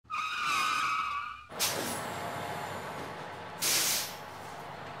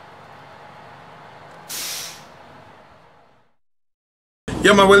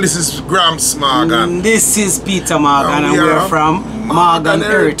Yeah, man, well, this is Gramps Morgan. This is Peter Morgan, and we're from Morgan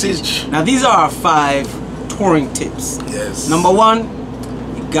Heritage. Now, these are our 5 touring tips. Yes. Number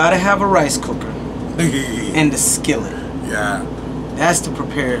 1, you gotta have a rice cooker and a skillet. Yeah. That's to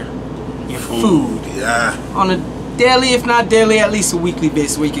prepare your food. Yeah. On a daily, if not daily, at least a weekly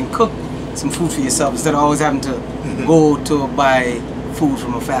basis, where you can cook some food for yourself instead of always having to go to buy food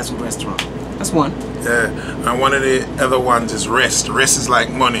from a fast food restaurant. That's one. Yeah, and one of the other ones is rest. Rest is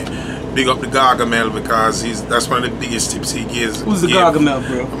like money. Big up the Gargamel because that's one of the biggest tips he gives. Who's the Gargamel,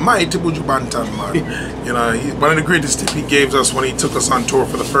 bro? My Tibuju Bantan, man. You know, one of the greatest tips he gave us when he took us on tour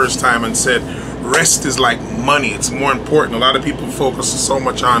for the first time and said, rest is like money. It's more important. A lot of people focus so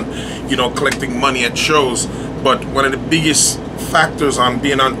much on, you know, collecting money at shows, but one of the biggest factors on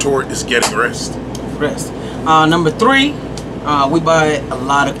being on tour is getting rest. Rest. Number 3, we buy a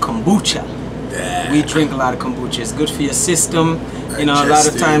lot of kombucha. Yeah. We drink a lot of kombucha. It's good for your system. You know, a lot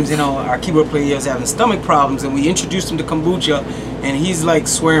of times, you know, our keyboard player is having stomach problems, and we introduced him to kombucha, and he's like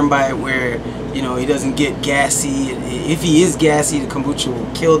swearing by it, where, you know, he doesn't get gassy. If he is gassy, the kombucha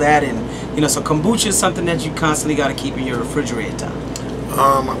will kill that. And, you know, so kombucha is something that you constantly got to keep in your refrigerator.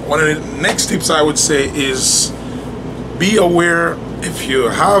 One of the next tips I would say is be aware, if you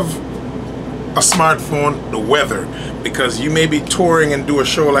have a smartphone, the weather, because you may be touring and do a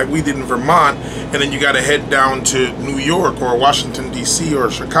show like we did in Vermont, and then you got to head down to New York or Washington DC or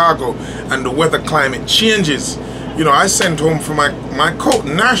Chicago, and the weather climate changes. You know, I sent home for my coat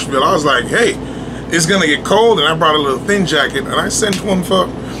in Nashville. I was like, hey, it's gonna get cold, and I brought a little thin jacket, and I sent home for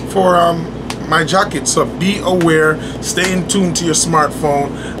my jacket. So be aware, stay in tune to your smartphone,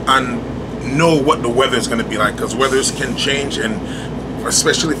 and know what the weather is going to be like, because weathers can change, and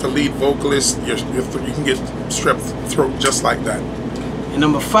especially for lead vocalists, you can get strep throat just like that. And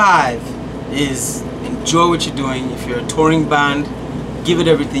number 5 is enjoy what you're doing. If you're a touring band, give it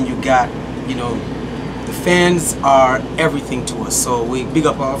everything you got. You know, the fans are everything to us, so we big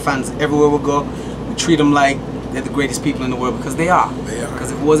up our fans everywhere we go. We treat them like they're the greatest people in the world, because they are. They are.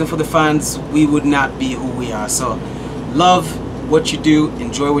 Because if it wasn't for the fans, we would not be who we are. So love what you do,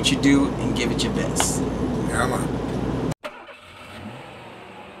 enjoy what you do, and give it your best. Yeah, man.